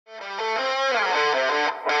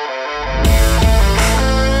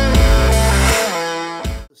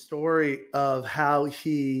story of how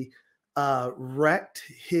he wrecked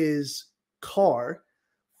his car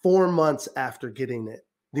 4 months after getting it.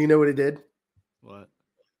 Do you know what he did? What?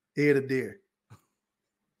 He hit a deer.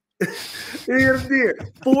 He hit a deer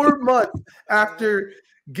 4 months after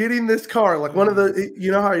getting this car. Like one of the,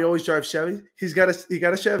 you know how he always drives Chevy? He got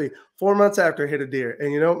a Chevy. 4 months after, hit a deer.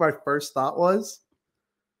 And you know what my first thought was?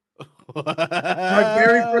 My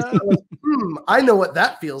very first thought was, I know what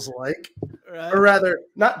that feels like. Right. Or rather,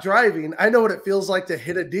 not driving. I know what it feels like to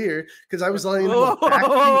hit a deer because I was laying in the back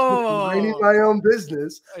seat, minding my own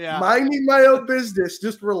business,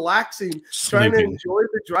 just relaxing, trying to enjoy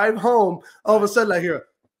the drive home. All of a sudden, I hear a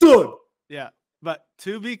thud. Yeah, but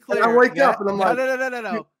to be clear, and I wake up and I'm like,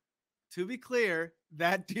 no. To be clear,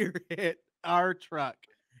 that deer hit our truck.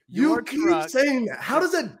 You keep saying that. How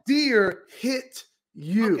does a deer hit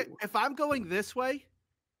you? Okay, if I'm going this way,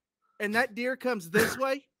 and that deer comes this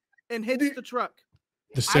way and hits the truck.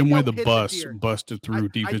 The same way the bus busted through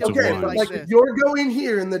defensive line. Like you're going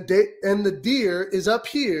here and the deer is up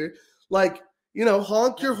here, like, you know,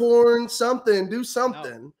 honk your horn, something, do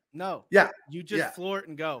something. No. Yeah. You just floor it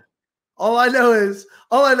and go. All I know is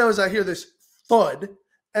I hear this thud,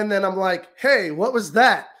 and then I'm like, hey, what was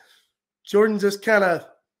that? Jordan just kind of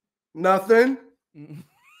nothing.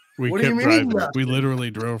 What do you mean? Driving. We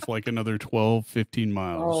literally drove like another 12, 15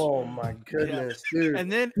 miles. Oh my goodness, dude.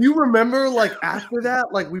 And then you remember, like, after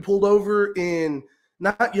that, like, we pulled over in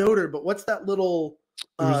not Yoder, but what's that little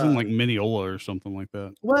it was in like Mineola or something like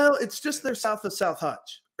that. Well, it's just there south of South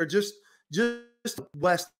Hutch, or just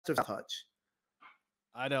west of South Hutch.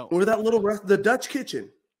 I don't. Where that little the Dutch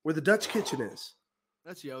kitchen, where the Dutch kitchen is.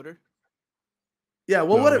 That's Yoder. Yeah,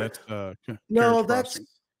 well, no, that's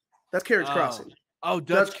Carriage Crossing. Oh,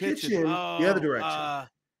 Dutch kitchen. The other direction.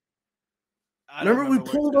 Remember we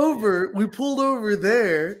pulled over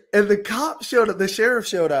there, and the cop showed up. The sheriff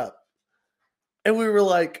showed up, and we were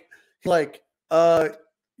like,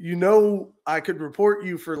 you know, I could report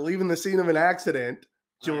you for leaving the scene of an accident,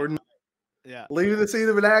 Jordan. Yeah, leaving the scene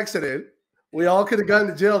of an accident. We all could have gone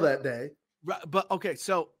to jail that day. Right, but okay,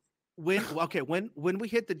 so when we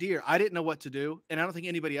hit the deer, I didn't know what to do, and I don't think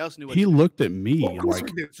anybody else knew what to do. He looked at me like,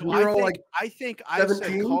 so I think I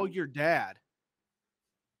said, call your dad.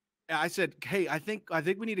 And I said, hey, I think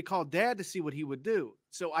we need to call Dad to see what he would do.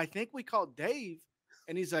 So I think we called Dave,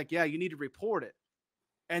 and he's like, yeah, you need to report it.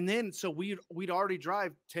 And then so we'd already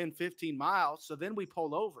drive 10, 15 miles. So then we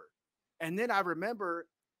pull over. And then I remember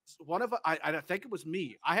I think it was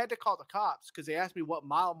me. I had to call the cops because they asked me what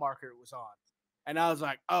mile marker it was on. And I was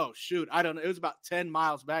like, oh, shoot, I don't know. It was about 10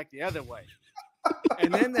 miles back the other way.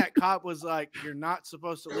 And then that cop was like, you're not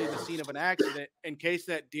supposed to leave the scene of an accident in case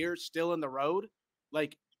that deer's still in the road.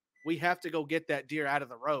 Like, we have to go get that deer out of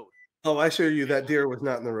the road. Oh, I assure you that deer was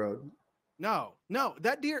not in the road. No,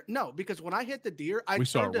 that deer, no, because when I hit the deer, I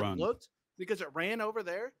turned and looked because it ran over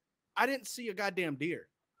there. I didn't see a goddamn deer.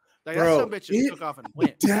 Like, bro, that bitch just took off and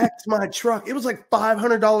went. Decked my truck. It was like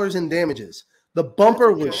 $500 in damages. The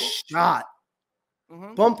bumper was shot.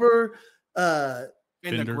 Mm-hmm. Bumper,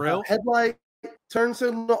 in the grill, headlight, turn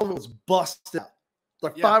signal was busted out.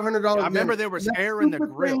 Like $500. I remember there was air in the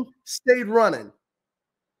grill. Stayed running.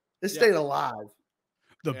 It stayed alive.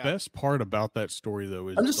 The best part about that story, though,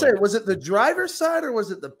 is I'm just saying, was it the driver's side or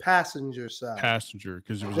was it the passenger side? Passenger,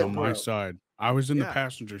 because it was on my side. I was in the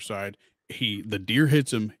passenger side. The deer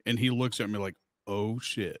hits him, and he looks at me like, "Oh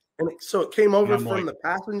shit!" And so it came over from the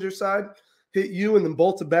passenger side, hit you, and then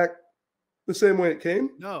bolted back the same way it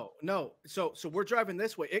came. No. So we're driving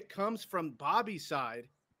this way. It comes from Bobby's side,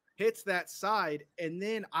 hits that side, and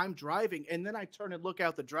then I'm driving, and then I turn and look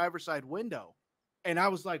out the driver's side window, and I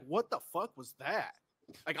was like, "What the fuck was that?"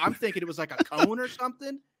 Like, I'm thinking it was like a cone or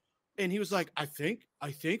something. And he was like, I think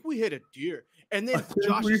we hit a deer. And then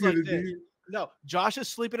Josh is like this. No, Josh is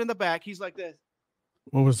sleeping in the back. He's like this.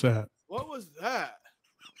 What was that? What was that?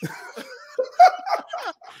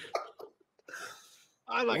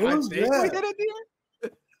 I think we hit a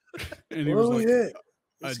deer. And he was like,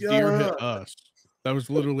 a deer hit us. That was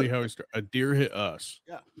literally how he started. A deer hit us.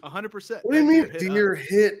 Yeah, 100%. What do you mean deer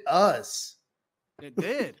hit us? It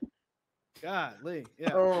did. Golly.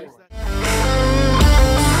 Yeah. Oh.